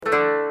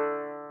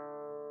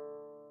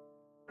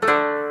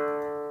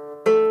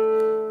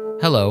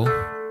Hello,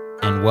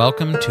 and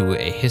welcome to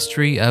A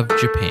History of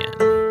Japan.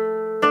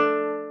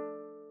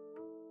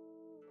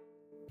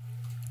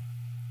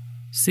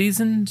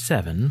 Season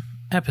 7,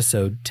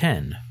 Episode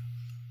 10,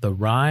 The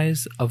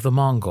Rise of the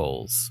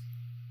Mongols.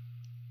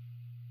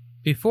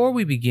 Before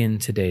we begin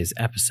today's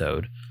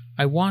episode,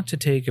 I want to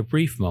take a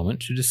brief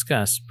moment to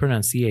discuss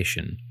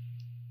pronunciation.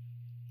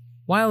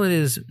 While it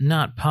is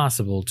not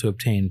possible to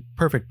obtain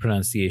perfect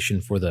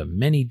pronunciation for the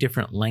many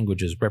different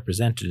languages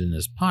represented in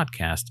this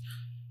podcast,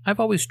 I've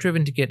always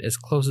striven to get as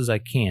close as I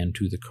can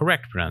to the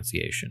correct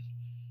pronunciation.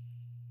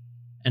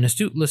 An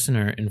astute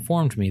listener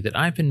informed me that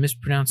I've been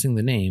mispronouncing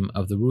the name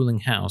of the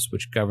ruling house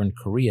which governed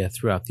Korea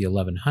throughout the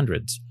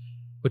 1100s,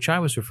 which I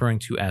was referring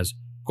to as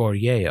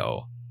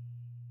Goryeo.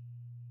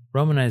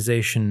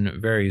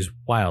 Romanization varies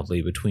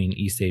wildly between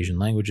East Asian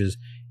languages,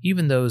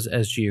 even those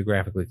as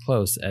geographically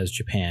close as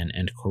Japan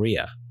and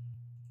Korea.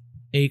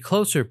 A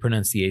closer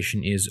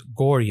pronunciation is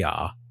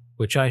Gorya,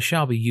 which I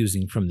shall be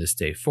using from this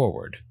day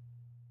forward.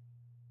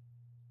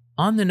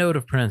 On the note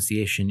of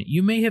pronunciation,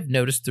 you may have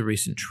noticed the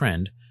recent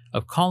trend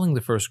of calling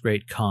the first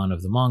great Khan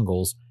of the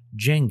Mongols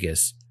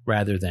Genghis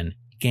rather than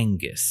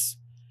Genghis.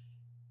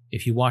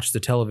 If you watch the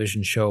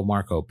television show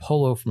Marco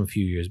Polo from a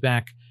few years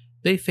back,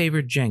 they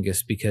favored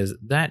Genghis because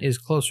that is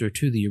closer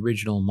to the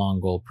original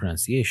Mongol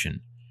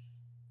pronunciation.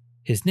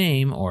 His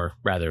name, or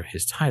rather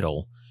his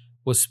title,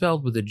 was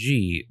spelled with a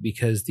G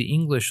because the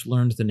English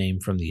learned the name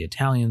from the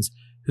Italians,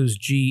 whose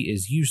G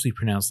is usually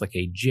pronounced like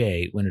a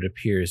J when it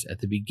appears at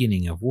the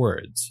beginning of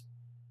words.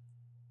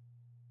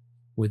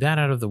 With that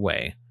out of the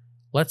way,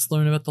 let's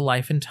learn about the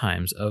life and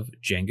times of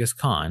Genghis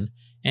Khan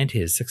and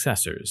his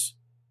successors.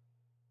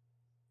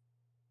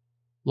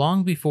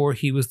 Long before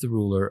he was the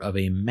ruler of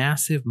a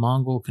massive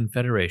Mongol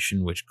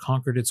confederation which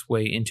conquered its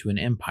way into an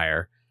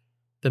empire,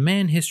 the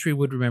man history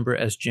would remember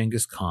as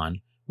Genghis Khan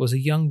was a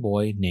young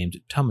boy named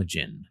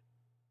Temujin.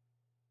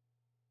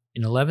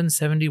 In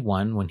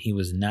 1171, when he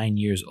was 9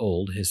 years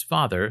old, his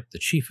father, the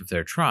chief of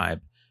their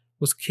tribe,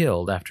 was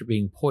killed after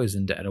being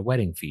poisoned at a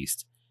wedding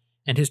feast,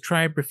 and his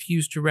tribe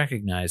refused to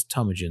recognize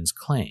Temujin's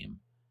claim.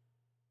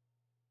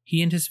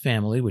 He and his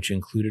family, which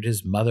included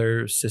his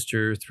mother,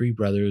 sister, 3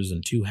 brothers,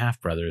 and 2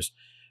 half-brothers,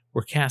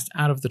 were cast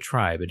out of the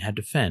tribe and had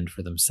to fend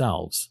for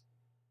themselves.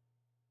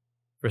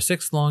 For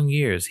 6 long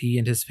years, he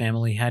and his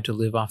family had to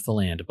live off the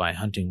land by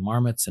hunting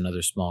marmots and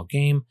other small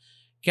game,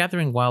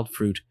 gathering wild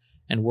fruit,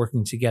 and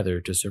working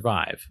together to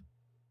survive.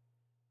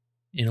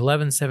 In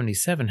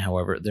 1177,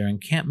 however, their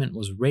encampment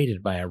was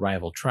raided by a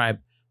rival tribe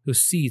who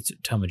seized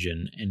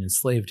Temujin and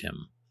enslaved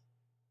him.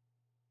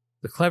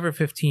 The clever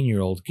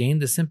 15-year-old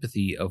gained the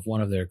sympathy of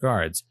one of their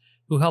guards,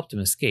 who helped him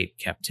escape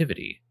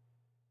captivity.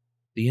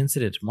 The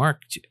incident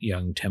marked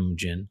young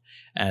Temujin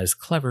as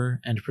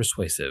clever and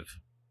persuasive.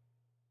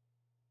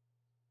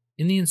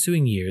 In the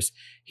ensuing years,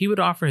 he would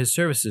offer his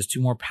services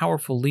to more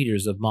powerful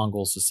leaders of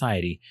Mongol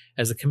society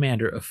as a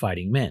commander of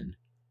fighting men.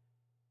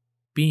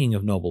 Being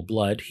of noble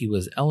blood, he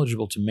was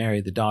eligible to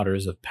marry the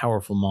daughters of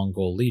powerful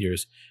Mongol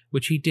leaders,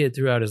 which he did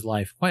throughout his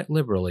life quite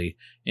liberally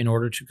in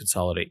order to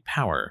consolidate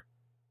power.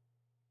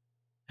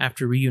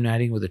 After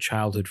reuniting with a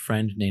childhood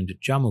friend named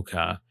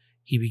Jamuka,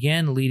 he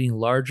began leading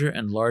larger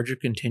and larger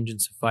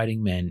contingents of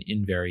fighting men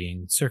in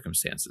varying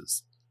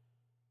circumstances.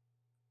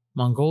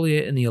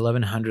 Mongolia in the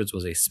 1100s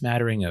was a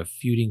smattering of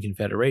feuding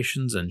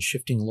confederations and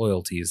shifting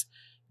loyalties,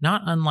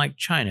 not unlike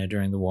China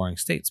during the Warring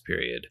States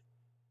period.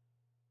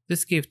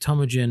 This gave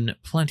Temujin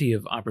plenty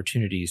of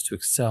opportunities to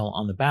excel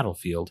on the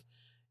battlefield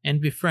and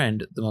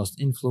befriend the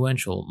most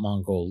influential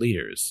Mongol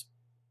leaders.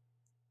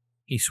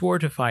 He swore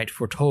to fight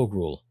for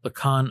Togrul, the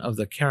Khan of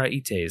the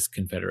Karaites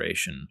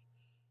Confederation.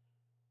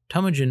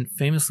 Temujin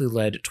famously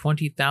led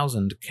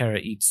 20,000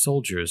 Karaite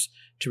soldiers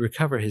to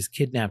recover his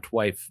kidnapped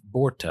wife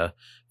Borta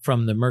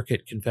from the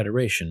Merkit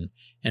Confederation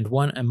and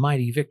won a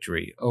mighty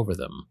victory over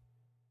them.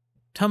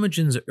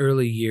 Temujin's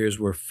early years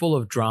were full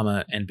of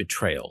drama and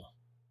betrayal.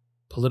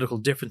 Political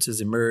differences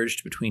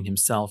emerged between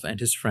himself and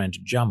his friend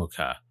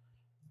Jamuka.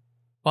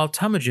 While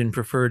Temujin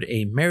preferred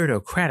a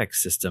meritocratic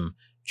system,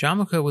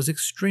 Jamuka was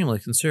extremely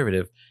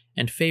conservative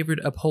and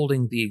favored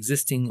upholding the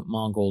existing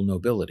Mongol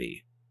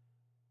nobility.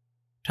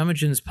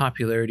 Temujin's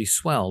popularity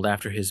swelled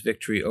after his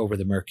victory over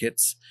the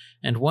Merkits,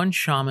 and one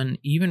shaman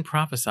even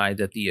prophesied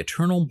that the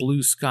eternal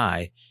blue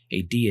sky,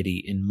 a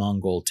deity in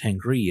Mongol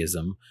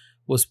Tengriism,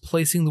 was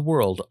placing the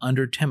world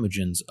under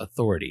Temujin's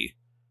authority.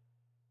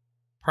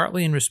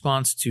 Partly in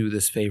response to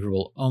this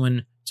favorable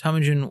omen,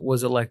 Temujin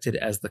was elected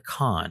as the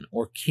Khan,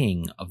 or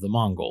king, of the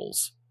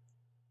Mongols.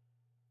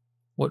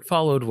 What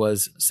followed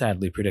was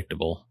sadly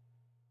predictable.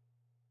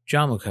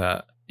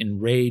 Jamuka,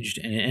 enraged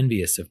and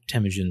envious of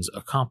Temujin's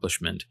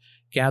accomplishment,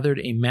 gathered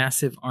a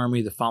massive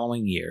army the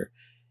following year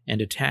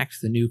and attacked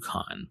the new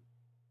Khan.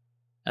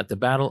 At the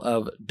Battle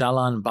of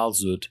Dalan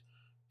Balzut,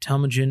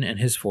 Temujin and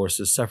his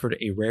forces suffered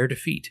a rare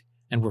defeat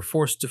and were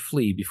forced to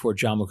flee before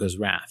Jamuka's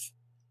wrath.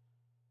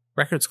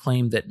 Records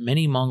claim that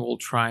many Mongol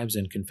tribes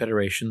and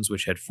confederations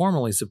which had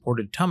formerly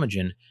supported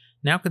Temujin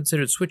now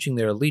considered switching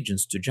their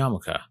allegiance to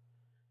Jamuka.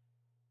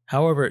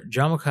 However,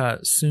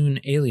 Jamukha soon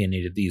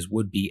alienated these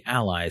would-be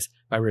allies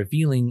by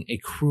revealing a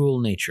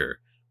cruel nature,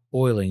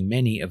 boiling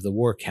many of the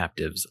war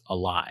captives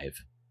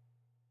alive.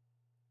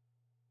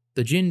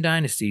 The Jin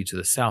dynasty to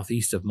the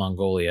southeast of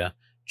Mongolia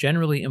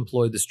generally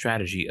employed the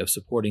strategy of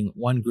supporting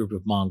one group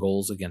of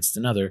Mongols against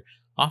another,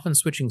 often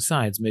switching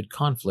sides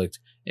mid-conflict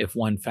if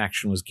one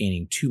faction was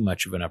gaining too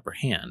much of an upper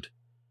hand.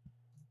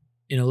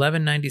 In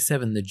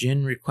 1197, the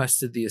Jin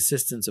requested the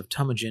assistance of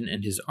Temujin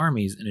and his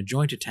armies in a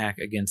joint attack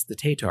against the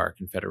Tatar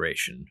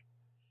Confederation.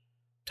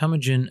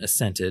 Temujin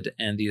assented,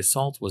 and the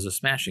assault was a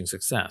smashing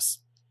success.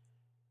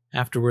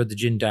 Afterward, the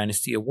Jin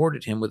dynasty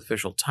awarded him with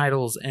official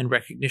titles and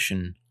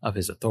recognition of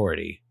his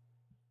authority.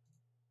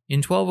 In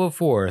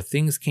 1204,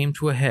 things came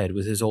to a head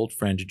with his old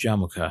friend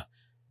Jamukha.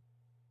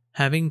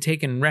 Having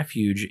taken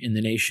refuge in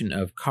the nation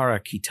of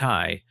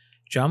Kara-Kitai,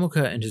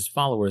 Jamukha and his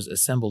followers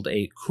assembled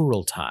a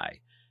Kurultai,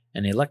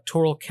 an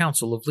electoral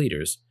council of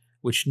leaders,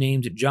 which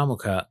named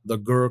Jamukha the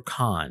Gur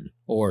Khan,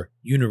 or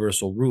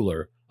universal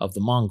ruler, of the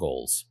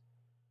Mongols.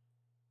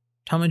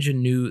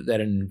 Temujin knew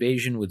that an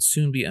invasion would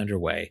soon be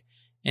underway,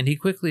 and he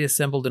quickly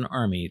assembled an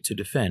army to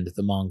defend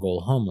the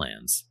Mongol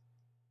homelands.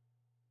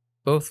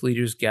 Both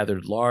leaders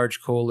gathered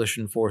large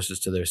coalition forces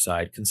to their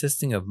side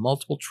consisting of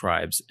multiple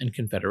tribes and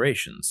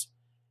confederations.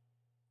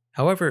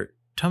 However,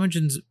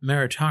 Temujin's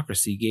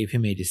meritocracy gave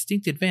him a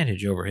distinct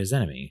advantage over his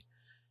enemy.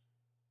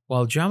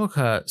 While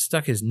Jamukha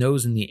stuck his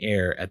nose in the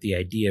air at the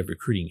idea of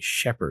recruiting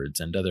shepherds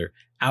and other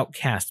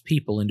outcast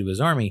people into his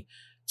army,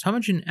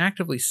 Temujin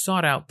actively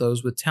sought out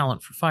those with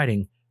talent for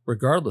fighting,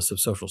 regardless of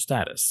social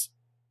status.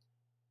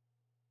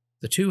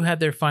 The two had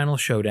their final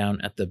showdown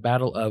at the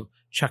Battle of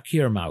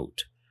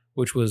Chakirmaut,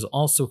 which was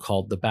also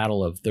called the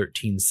Battle of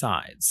 13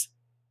 Sides.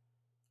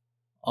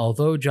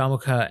 Although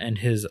Jamukha and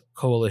his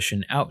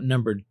coalition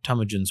outnumbered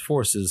Temujin's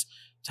forces,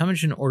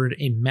 Temujin ordered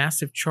a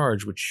massive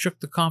charge which shook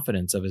the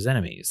confidence of his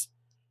enemies.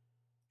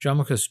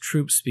 Jamukha's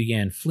troops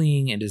began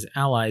fleeing, and his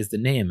allies, the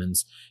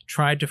Naimans,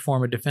 tried to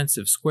form a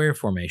defensive square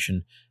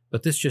formation,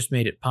 but this just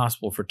made it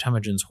possible for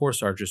Temujin's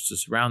horse archers to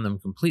surround them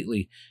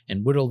completely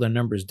and whittle their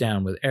numbers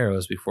down with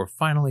arrows before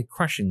finally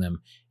crushing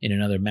them in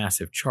another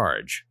massive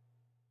charge.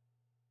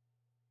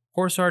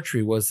 Horse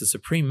archery was the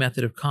supreme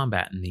method of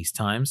combat in these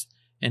times,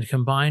 and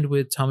combined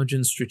with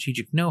Temujin's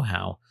strategic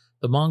know-how,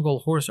 the Mongol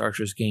horse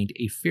archers gained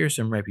a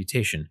fearsome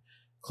reputation,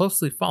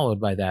 closely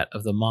followed by that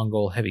of the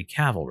Mongol heavy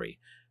cavalry,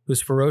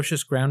 whose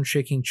ferocious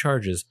ground-shaking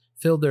charges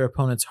filled their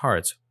opponents'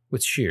 hearts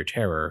with sheer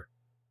terror.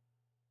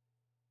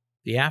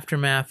 The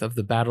aftermath of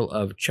the Battle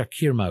of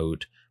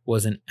Chakirmaut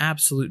was an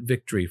absolute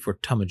victory for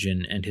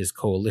Temujin and his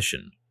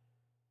coalition.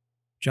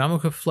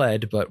 Jamukha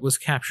fled but was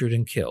captured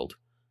and killed.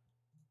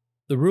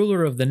 The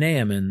ruler of the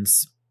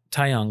Naimans,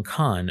 Taiyang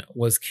Khan,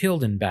 was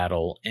killed in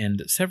battle,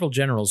 and several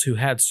generals who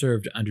had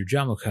served under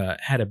Jamukha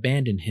had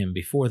abandoned him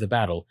before the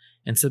battle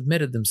and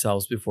submitted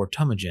themselves before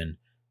Temujin,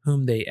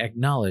 whom they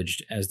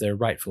acknowledged as their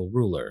rightful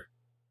ruler.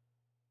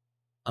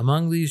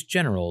 Among these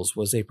generals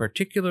was a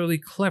particularly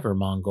clever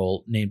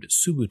Mongol named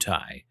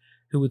Subutai,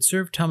 who would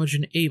serve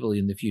Temujin ably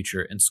in the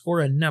future and score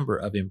a number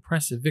of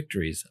impressive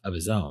victories of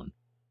his own.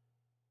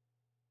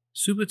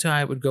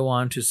 Subutai would go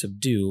on to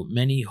subdue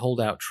many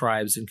holdout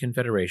tribes and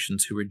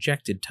confederations who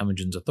rejected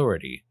Temujin's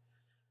authority.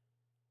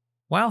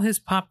 While his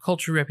pop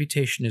culture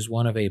reputation is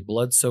one of a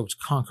blood-soaked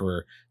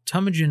conqueror,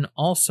 Temujin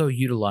also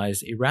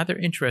utilized a rather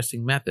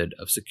interesting method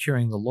of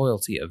securing the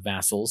loyalty of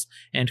vassals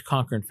and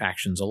conquered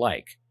factions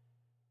alike: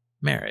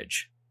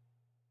 marriage.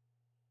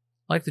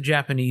 Like the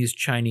Japanese,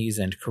 Chinese,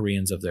 and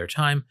Koreans of their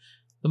time,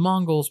 the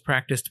Mongols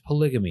practiced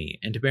polygamy,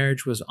 and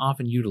marriage was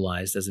often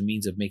utilized as a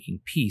means of making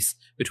peace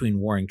between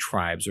warring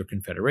tribes or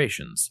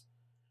confederations.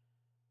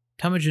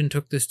 Temujin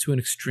took this to an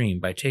extreme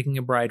by taking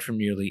a bride from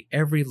nearly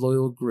every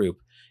loyal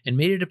group and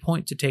made it a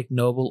point to take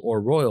noble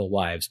or royal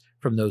wives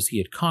from those he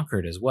had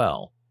conquered as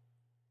well.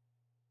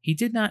 He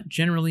did not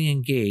generally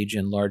engage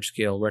in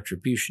large-scale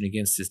retribution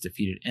against his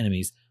defeated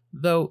enemies,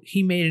 though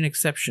he made an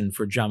exception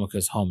for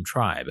Jamukha's home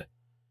tribe.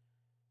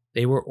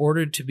 They were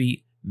ordered to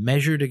be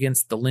measured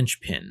against the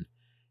linchpin,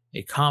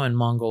 a common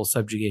Mongol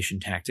subjugation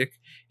tactic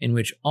in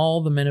which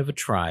all the men of a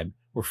tribe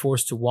were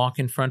forced to walk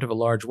in front of a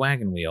large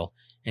wagon wheel,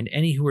 and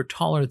any who were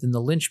taller than the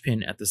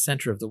linchpin at the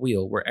center of the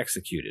wheel were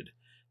executed,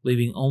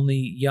 leaving only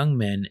young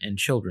men and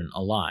children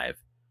alive.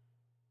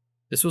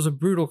 This was a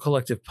brutal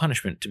collective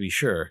punishment, to be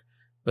sure,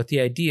 but the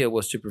idea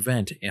was to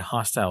prevent a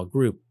hostile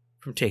group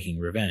from taking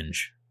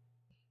revenge.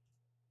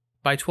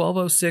 By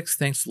 1206,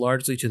 thanks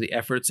largely to the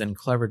efforts and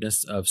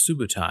cleverness of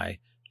Subutai,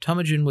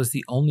 Temujin was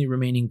the only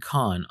remaining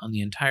Khan on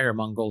the entire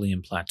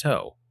Mongolian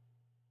plateau.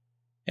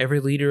 Every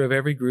leader of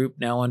every group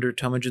now under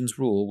Temujin's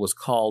rule was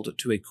called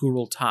to a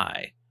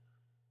Kurultai.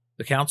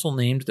 The council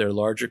named their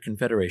larger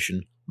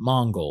confederation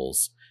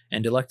Mongols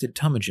and elected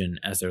Temujin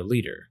as their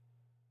leader.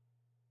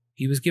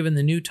 He was given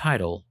the new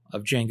title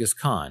of Genghis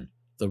Khan,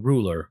 the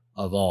ruler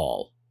of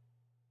all.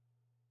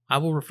 I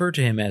will refer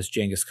to him as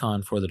Genghis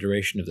Khan for the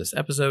duration of this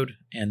episode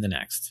and the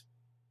next.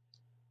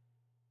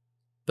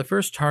 The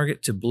first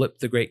target to blip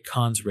the Great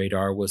Khan's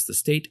radar was the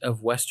state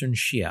of Western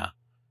Xia,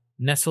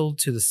 Nestled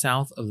to the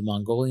south of the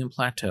Mongolian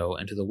plateau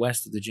and to the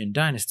west of the Jin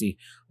dynasty,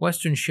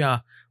 Western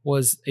Xia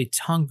was a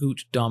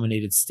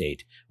Tangut-dominated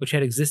state which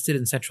had existed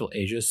in Central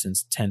Asia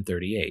since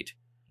 1038.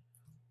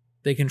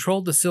 They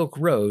controlled the Silk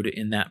Road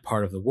in that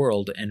part of the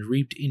world and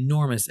reaped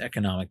enormous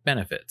economic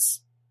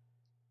benefits.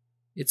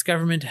 Its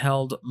government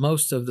held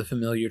most of the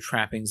familiar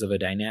trappings of a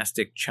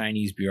dynastic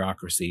Chinese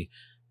bureaucracy,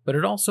 but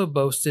it also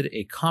boasted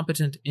a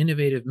competent,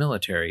 innovative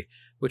military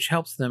which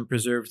helped them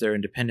preserve their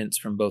independence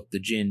from both the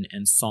Jin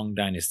and Song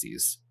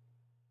dynasties.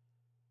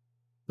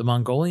 The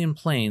Mongolian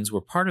plains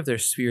were part of their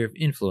sphere of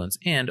influence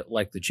and,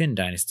 like the Jin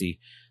dynasty,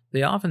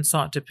 they often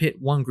sought to pit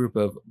one group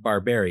of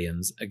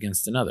barbarians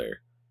against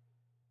another.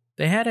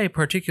 They had a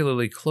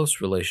particularly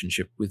close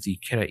relationship with the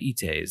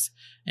Kara'ites,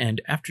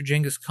 and after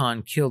Genghis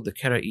Khan killed the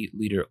Kara'ite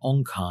leader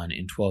Ong Khan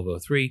in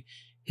 1203,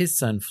 his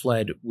son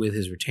fled with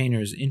his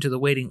retainers into the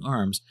waiting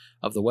arms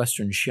of the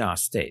Western Xia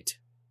state.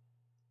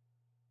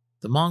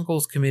 The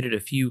Mongols committed a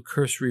few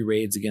cursory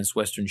raids against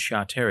Western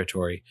Xia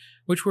territory,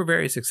 which were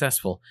very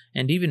successful,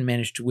 and even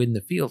managed to win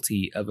the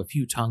fealty of a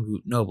few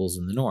Tangut nobles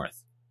in the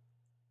north.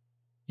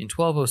 In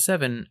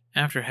 1207,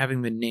 after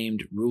having been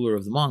named ruler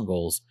of the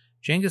Mongols,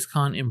 Genghis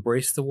Khan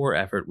embraced the war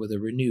effort with a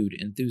renewed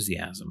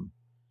enthusiasm.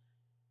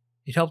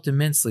 It helped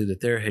immensely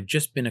that there had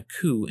just been a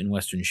coup in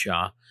Western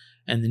Xia,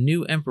 and the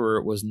new emperor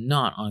was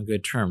not on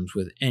good terms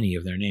with any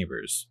of their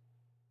neighbors.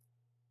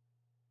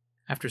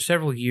 After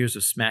several years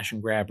of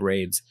smash-and-grab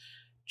raids,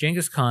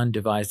 Genghis Khan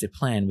devised a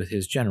plan with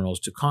his generals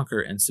to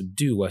conquer and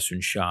subdue Western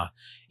Xia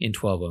in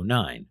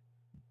 1209.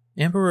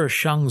 Emperor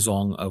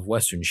Shangzong of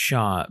Western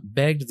Xia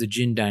begged the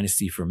Jin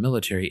dynasty for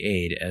military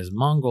aid as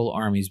Mongol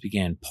armies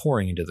began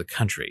pouring into the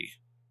country.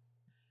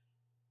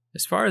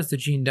 As far as the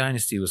Jin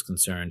dynasty was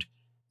concerned,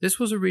 this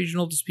was a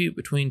regional dispute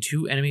between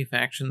two enemy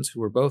factions who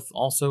were both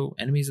also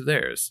enemies of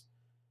theirs.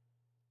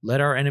 Let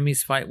our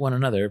enemies fight one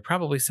another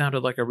probably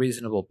sounded like a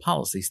reasonable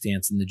policy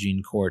stance in the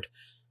Jin court,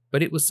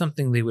 but it was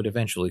something they would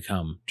eventually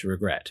come to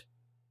regret.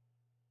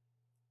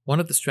 One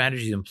of the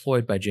strategies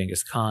employed by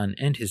Genghis Khan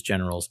and his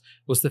generals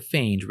was the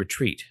feigned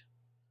retreat.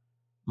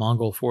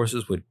 Mongol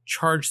forces would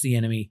charge the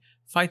enemy,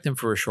 fight them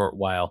for a short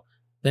while,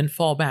 then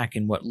fall back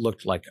in what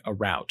looked like a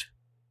rout.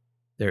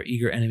 Their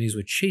eager enemies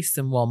would chase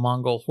them while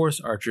Mongol horse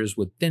archers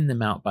would thin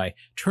them out by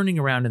turning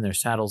around in their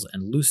saddles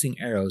and loosing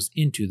arrows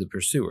into the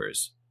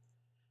pursuers.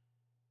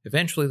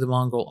 Eventually, the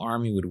Mongol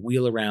army would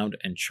wheel around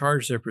and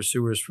charge their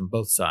pursuers from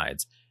both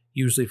sides,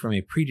 usually from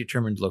a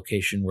predetermined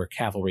location where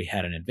cavalry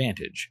had an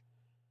advantage.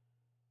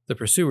 The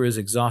pursuers,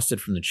 exhausted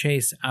from the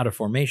chase, out of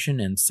formation,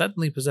 and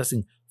suddenly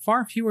possessing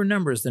far fewer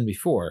numbers than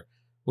before,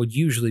 would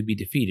usually be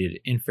defeated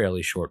in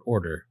fairly short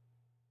order.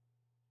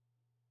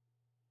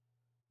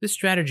 This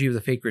strategy of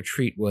the fake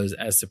retreat was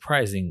as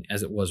surprising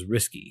as it was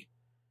risky.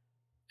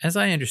 As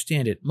I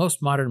understand it,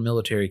 most modern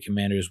military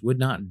commanders would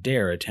not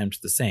dare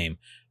attempt the same,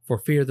 for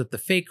fear that the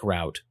fake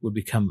rout would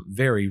become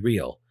very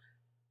real.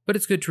 But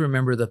it's good to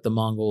remember that the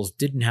Mongols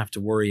didn't have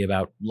to worry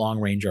about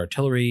long-range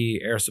artillery,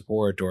 air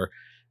support, or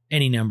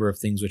any number of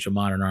things which a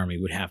modern army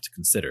would have to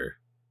consider.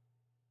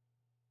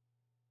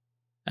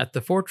 At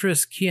the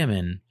fortress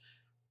Xiamen,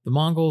 the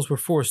Mongols were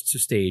forced to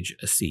stage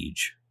a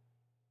siege.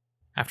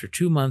 After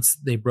 2 months,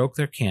 they broke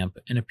their camp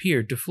and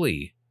appeared to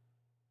flee.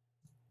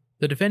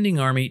 The defending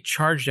army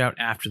charged out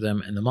after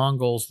them, and the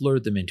Mongols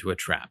lured them into a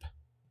trap.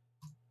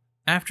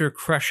 After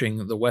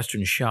crushing the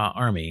Western Xia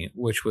army,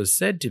 which was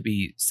said to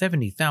be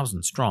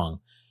 70,000 strong,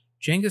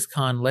 Genghis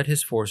Khan led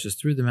his forces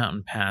through the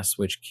mountain pass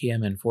which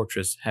Xiamen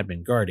Fortress had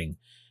been guarding,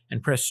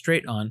 and pressed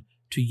straight on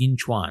to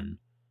Yinchuan,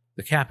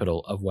 the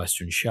capital of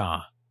Western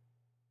Xia.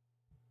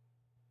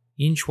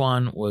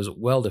 Yinchuan was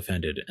well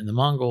defended, and the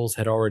Mongols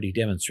had already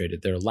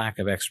demonstrated their lack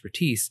of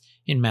expertise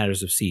in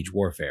matters of siege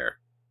warfare.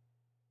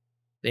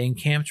 They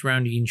encamped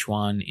around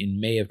Yinchuan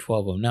in May of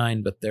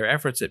 1209, but their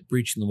efforts at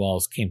breaching the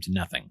walls came to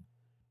nothing.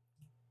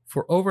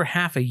 For over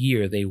half a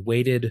year they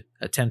waited,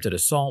 attempted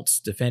assaults,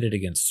 defended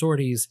against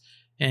sorties,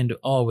 and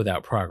all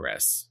without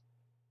progress.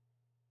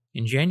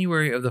 In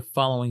January of the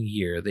following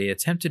year, they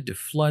attempted to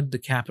flood the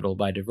capital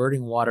by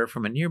diverting water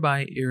from a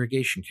nearby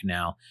irrigation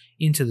canal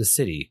into the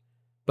city,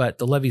 but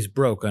the levees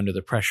broke under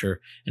the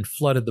pressure and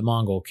flooded the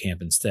Mongol camp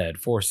instead,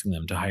 forcing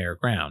them to higher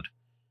ground.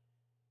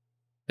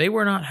 They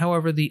were not,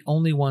 however, the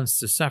only ones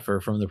to suffer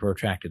from the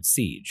protracted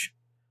siege.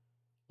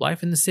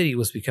 Life in the city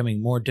was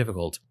becoming more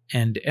difficult,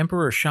 and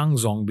Emperor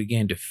Shangzong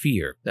began to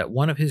fear that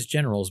one of his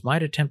generals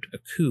might attempt a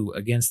coup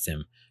against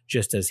him,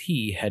 just as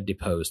he had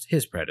deposed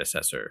his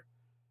predecessor.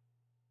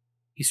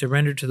 He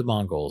surrendered to the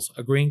Mongols,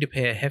 agreeing to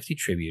pay a hefty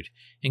tribute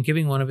and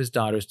giving one of his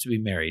daughters to be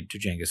married to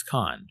Genghis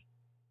Khan.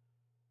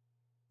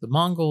 The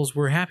Mongols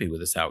were happy with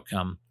this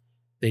outcome.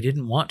 They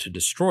didn't want to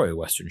destroy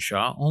Western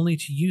Xia, only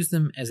to use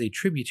them as a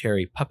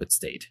tributary puppet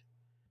state.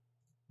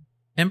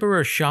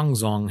 Emperor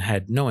Shangzong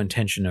had no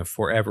intention of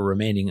forever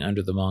remaining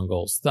under the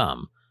Mongols'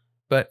 thumb,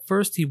 but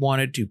first he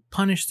wanted to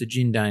punish the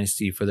Jin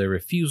dynasty for their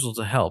refusal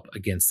to help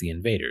against the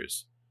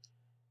invaders.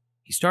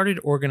 He started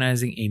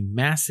organizing a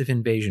massive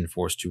invasion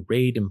force to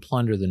raid and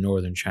plunder the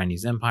northern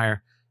Chinese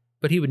Empire,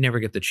 but he would never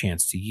get the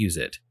chance to use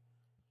it.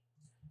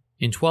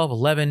 In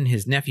 1211,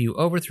 his nephew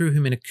overthrew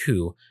him in a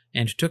coup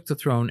and took the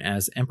throne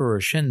as Emperor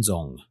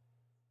Shenzong.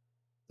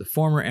 The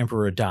former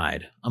emperor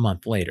died a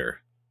month later.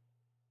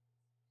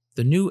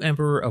 The new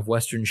emperor of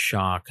Western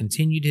Sha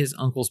continued his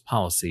uncle's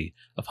policy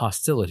of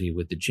hostility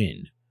with the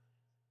Jin.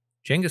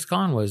 Genghis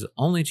Khan was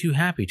only too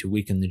happy to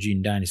weaken the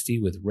Jin dynasty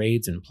with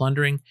raids and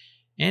plundering,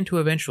 and to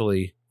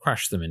eventually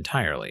crush them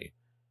entirely.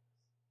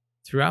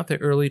 Throughout the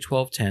early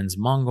 1210s,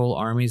 Mongol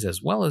armies,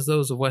 as well as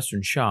those of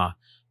Western Sha,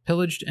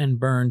 pillaged and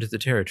burned the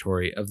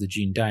territory of the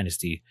Jin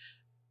dynasty.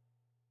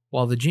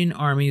 While the Jin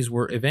armies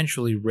were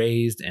eventually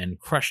razed and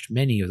crushed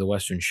many of the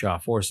Western Sha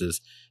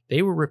forces,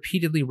 they were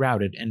repeatedly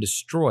routed and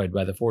destroyed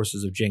by the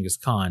forces of Genghis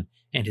Khan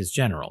and his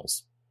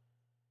generals.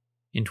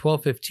 In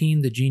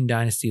 1215, the Jin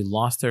dynasty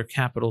lost their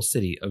capital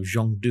city of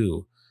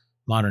Zhongdu,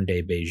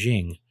 modern-day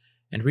Beijing,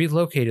 and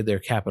relocated their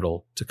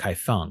capital to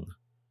Kaifeng.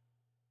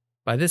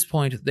 By this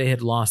point, they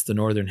had lost the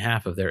northern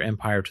half of their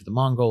empire to the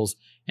Mongols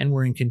and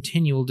were in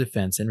continual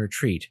defense and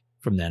retreat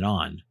from then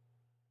on.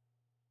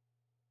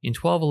 In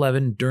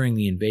 1211, during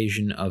the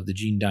invasion of the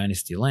Jin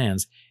dynasty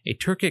lands, a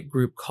Turkic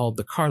group called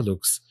the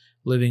Karluks,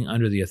 living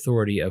under the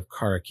authority of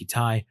Kara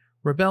Kitai,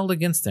 rebelled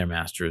against their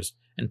masters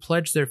and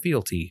pledged their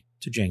fealty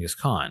to Genghis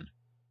Khan.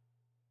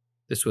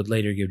 This would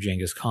later give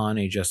Genghis Khan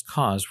a just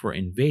cause for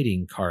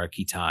invading Kara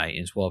Kitai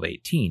in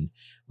 1218,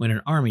 when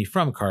an army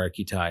from Kara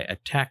Kitai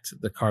attacked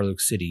the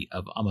Karluk city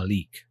of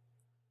Amalik.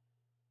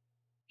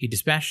 He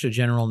dispatched a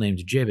general named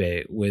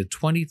Jebe with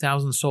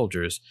 20,000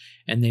 soldiers,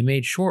 and they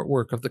made short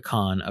work of the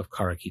Khan of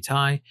Kara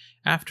Kitai,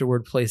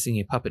 afterward placing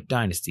a puppet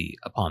dynasty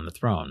upon the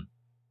throne.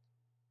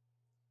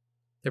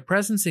 Their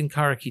presence in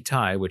Kara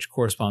Kitai, which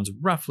corresponds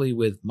roughly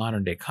with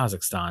modern-day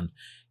Kazakhstan,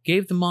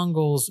 gave the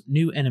Mongols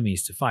new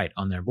enemies to fight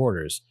on their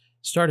borders,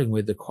 starting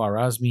with the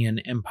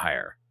Khwarezmian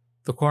Empire.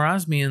 The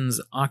Khwarezmians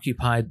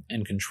occupied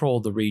and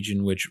controlled the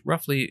region, which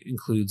roughly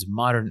includes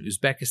modern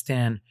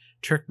Uzbekistan,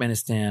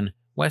 Turkmenistan,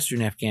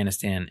 Western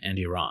Afghanistan, and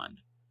Iran.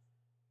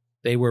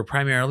 They were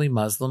primarily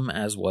Muslim,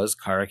 as was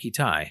Kara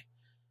Kitai.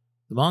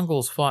 The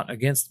Mongols fought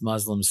against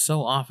Muslims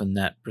so often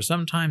that for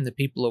some time the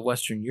people of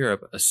Western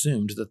Europe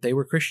assumed that they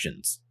were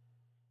Christians.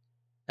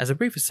 As a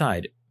brief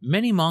aside,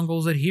 many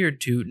Mongols adhered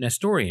to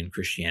Nestorian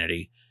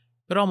Christianity,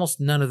 but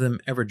almost none of them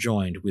ever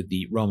joined with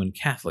the Roman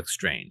Catholic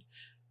strain,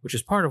 which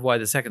is part of why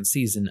the second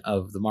season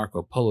of the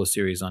Marco Polo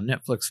series on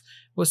Netflix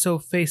was so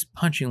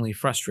face-punchingly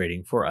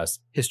frustrating for us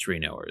history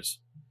knowers.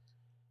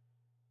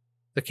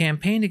 The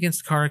campaign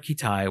against Kara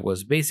Kitai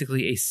was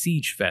basically a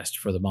siege fest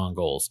for the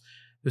Mongols,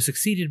 who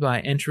succeeded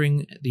by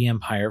entering the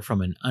empire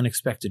from an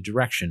unexpected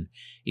direction,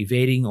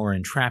 evading or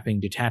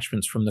entrapping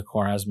detachments from the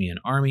Khwarezmian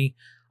army,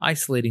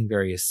 isolating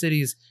various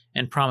cities,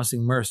 and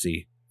promising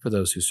mercy for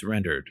those who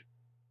surrendered.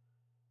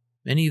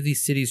 Many of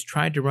these cities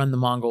tried to run the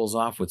Mongols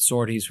off with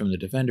sorties from the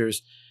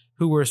defenders,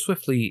 who were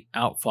swiftly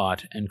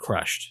outfought and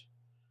crushed.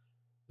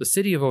 The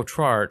city of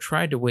Otrar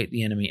tried to wait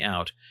the enemy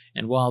out,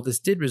 and while this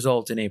did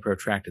result in a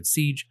protracted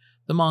siege,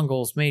 the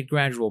Mongols made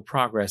gradual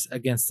progress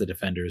against the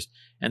defenders,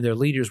 and their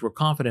leaders were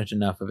confident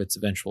enough of its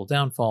eventual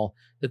downfall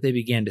that they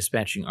began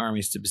dispatching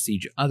armies to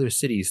besiege other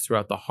cities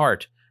throughout the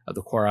heart of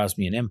the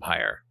Khwarezmian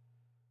Empire.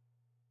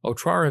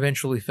 Otrar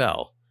eventually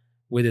fell,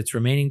 with its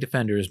remaining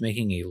defenders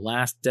making a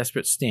last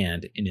desperate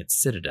stand in its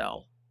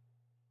citadel.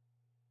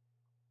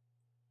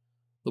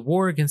 The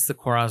war against the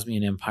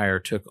Khwarezmian Empire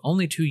took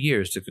only 2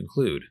 years to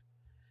conclude.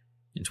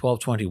 In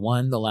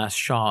 1221, the last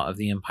Shah of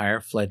the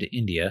empire fled to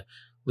India,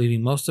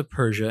 leaving most of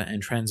Persia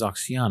and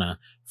Transoxiana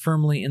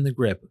firmly in the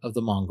grip of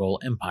the Mongol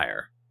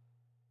Empire.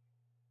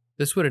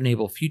 This would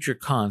enable future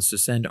Khans to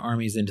send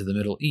armies into the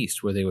Middle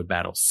East, where they would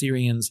battle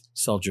Syrians,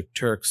 Seljuk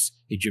Turks,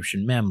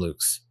 Egyptian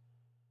Mamluks.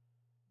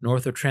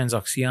 North of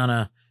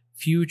Transoxiana,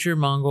 future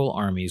Mongol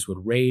armies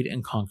would raid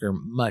and conquer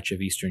much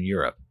of Eastern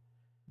Europe.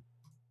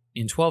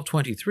 In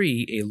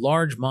 1223, a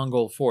large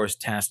Mongol force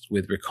tasked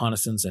with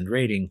reconnaissance and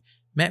raiding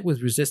met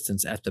with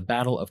resistance at the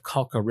Battle of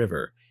Kalka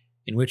River,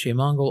 in which a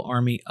Mongol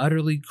army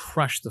utterly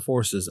crushed the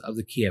forces of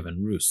the Kievan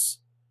Rus.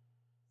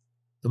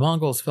 The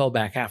Mongols fell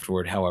back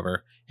afterward,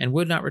 however, and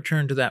would not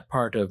return to that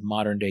part of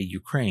modern-day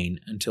Ukraine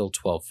until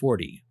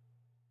 1240.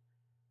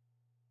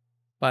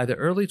 By the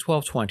early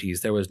 1220s,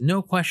 there was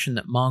no question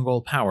that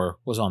Mongol power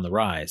was on the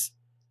rise.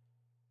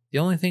 The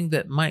only thing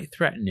that might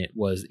threaten it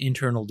was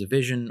internal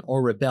division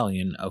or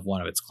rebellion of one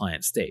of its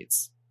client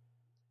states.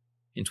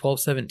 In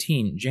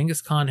 1217,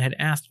 Genghis Khan had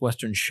asked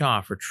Western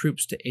Shah for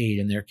troops to aid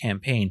in their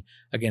campaign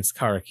against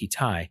Kara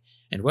Kitai,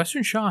 and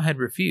Western Shah had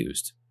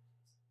refused.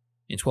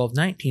 In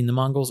 1219, the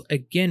Mongols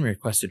again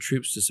requested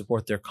troops to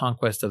support their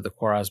conquest of the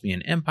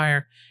Khwarezmian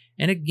Empire,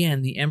 and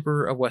again the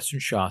Emperor of Western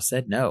Shah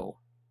said no.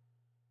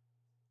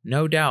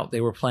 No doubt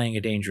they were playing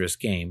a dangerous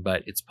game,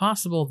 but it's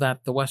possible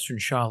that the Western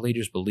Shah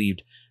leaders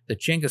believed that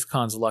Genghis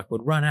Khan's luck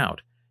would run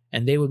out,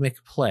 and they would make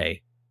a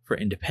play for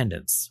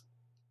independence.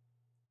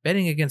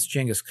 Betting against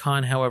Genghis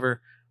Khan, however,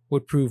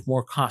 would prove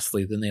more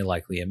costly than they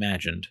likely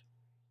imagined.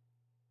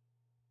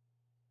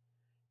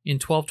 In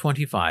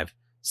 1225,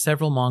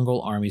 several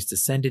Mongol armies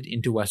descended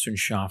into Western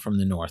Shah from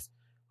the north,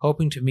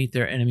 hoping to meet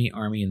their enemy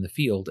army in the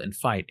field and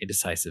fight a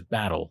decisive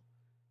battle.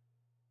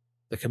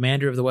 The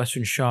commander of the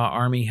Western Sha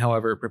army,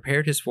 however,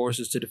 prepared his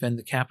forces to defend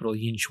the capital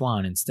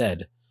Yinchuan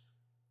instead.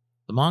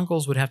 The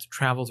Mongols would have to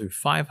travel through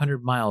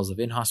 500 miles of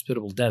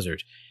inhospitable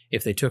desert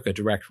if they took a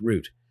direct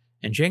route,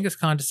 and Genghis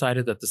Khan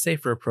decided that the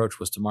safer approach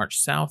was to march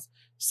south,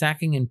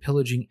 sacking and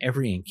pillaging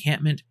every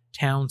encampment,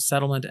 town,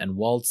 settlement, and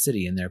walled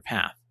city in their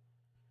path.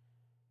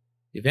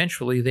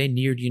 Eventually, they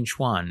neared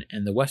Yinchuan,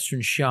 and the Western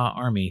Xia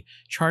army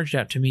charged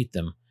out to meet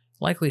them,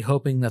 likely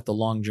hoping that the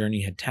long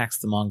journey had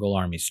taxed the Mongol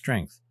army's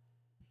strength.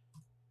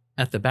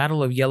 At the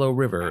Battle of Yellow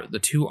River, the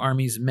two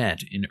armies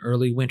met in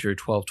early winter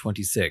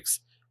 1226,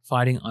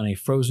 fighting on a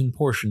frozen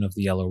portion of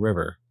the Yellow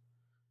River.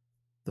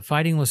 The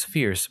fighting was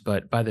fierce,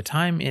 but by the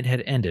time it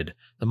had ended,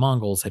 the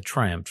Mongols had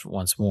triumphed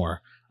once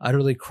more,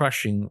 utterly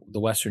crushing the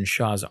Western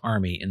Sha's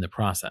army in the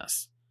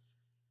process.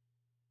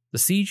 The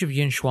siege of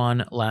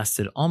Yinchuan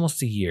lasted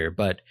almost a year,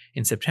 but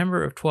in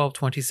September of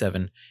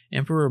 1227,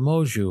 Emperor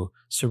Moju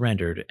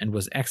surrendered and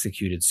was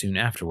executed soon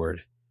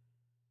afterward.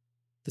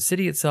 The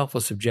city itself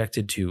was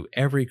subjected to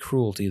every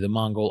cruelty the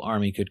Mongol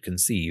army could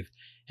conceive,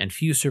 and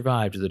few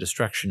survived the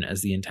destruction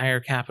as the entire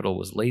capital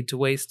was laid to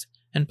waste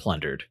and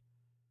plundered.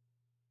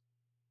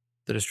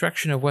 The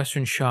destruction of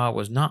Western Sha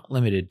was not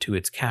limited to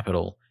its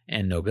capital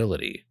and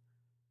nobility.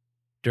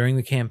 During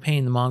the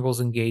campaign, the Mongols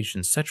engaged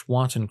in such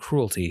wanton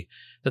cruelty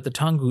that the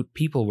Tangut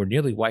people were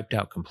nearly wiped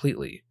out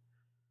completely.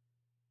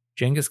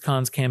 Genghis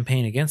Khan's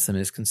campaign against them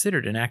is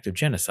considered an act of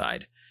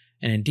genocide,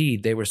 and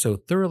indeed they were so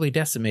thoroughly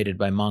decimated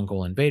by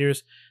Mongol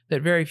invaders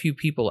that very few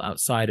people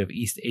outside of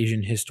East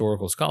Asian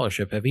historical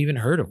scholarship have even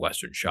heard of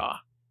Western Sha.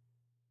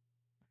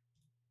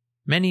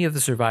 Many of the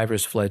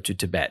survivors fled to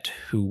Tibet,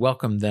 who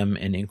welcomed them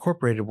and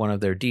incorporated one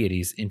of their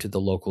deities into the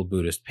local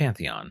Buddhist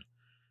pantheon.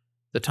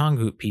 The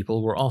Tangut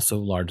people were also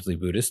largely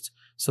Buddhist,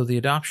 so the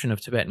adoption of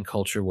Tibetan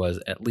culture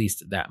was at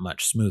least that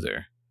much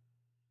smoother.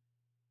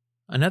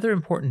 Another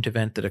important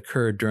event that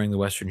occurred during the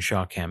Western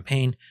Sha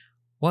campaign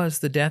was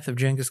the death of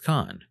Genghis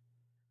Khan.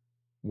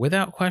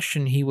 Without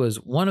question, he was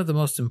one of the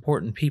most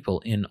important people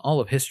in all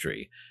of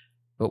history,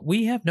 but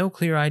we have no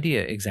clear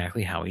idea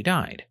exactly how he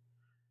died.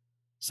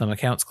 Some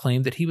accounts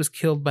claim that he was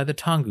killed by the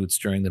Tanguts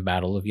during the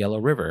Battle of Yellow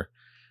River.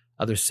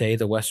 Others say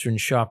the Western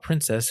Sha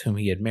princess whom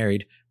he had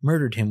married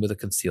murdered him with a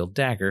concealed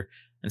dagger,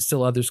 and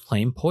still others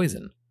claim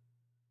poison.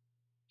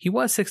 He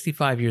was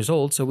 65 years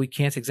old, so we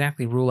can't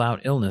exactly rule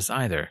out illness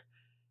either.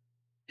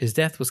 His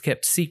death was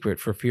kept secret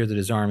for fear that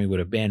his army would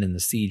abandon the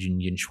siege in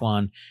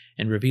Yinchuan,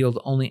 and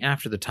revealed only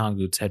after the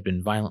Tanguts had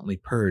been violently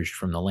purged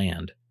from the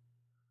land.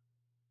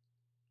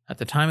 At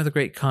the time of the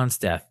Great Khan's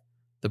death,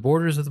 the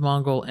borders of the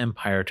Mongol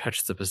Empire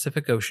touched the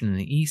Pacific Ocean in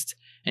the east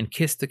and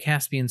kissed the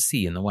Caspian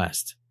Sea in the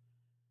west.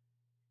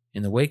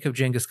 In the wake of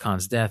Genghis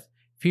Khan's death,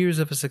 fears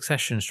of a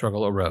succession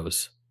struggle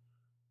arose.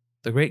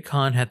 The Great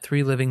Khan had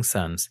 3 living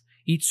sons,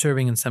 each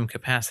serving in some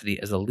capacity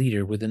as a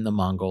leader within the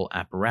Mongol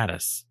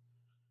apparatus.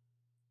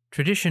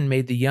 Tradition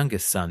made the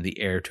youngest son the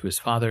heir to his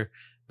father,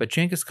 but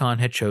Genghis Khan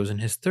had chosen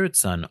his 3rd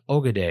son,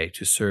 Ogedei,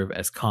 to serve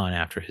as Khan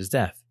after his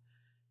death.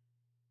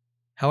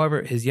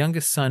 However, his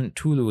youngest son,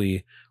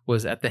 Tului,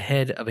 was at the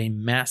head of a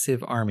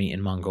massive army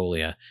in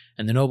Mongolia,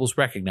 and the nobles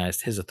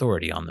recognized his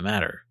authority on the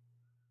matter.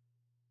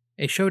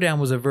 A showdown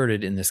was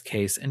averted in this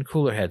case, and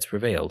cooler heads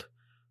prevailed.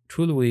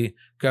 Tului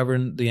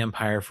governed the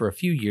empire for a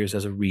few years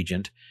as a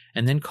regent,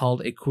 and then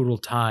called a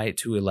Kurultai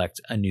to elect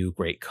a new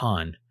Great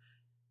Khan.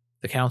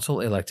 The council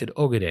elected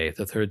Ogedei,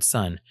 the 3rd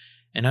son,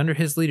 and under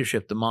his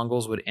leadership the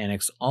Mongols would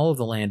annex all of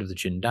the land of the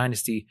Jin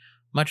dynasty,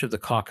 much of the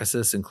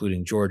Caucasus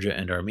including Georgia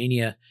and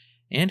Armenia,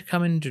 and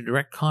come into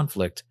direct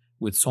conflict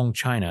with Song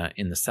China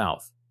in the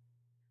south.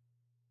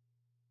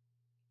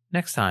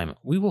 Next time,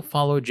 we will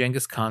follow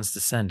Genghis Khan's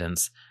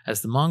descendants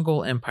as the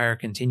Mongol Empire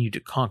continued to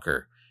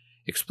conquer,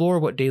 explore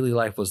what daily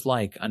life was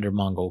like under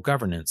Mongol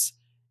governance,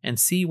 and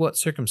see what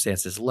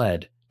circumstances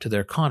led to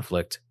their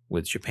conflict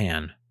with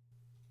Japan.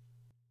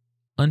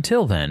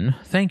 Until then,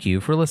 thank you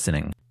for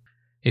listening.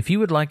 If you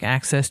would like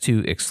access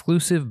to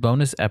exclusive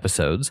bonus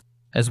episodes,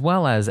 as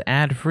well as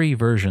ad-free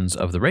versions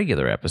of the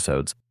regular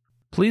episodes,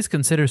 please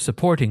consider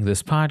supporting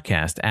this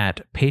podcast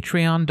at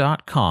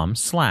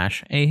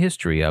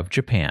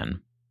patreon.com/ahistoryofjapan.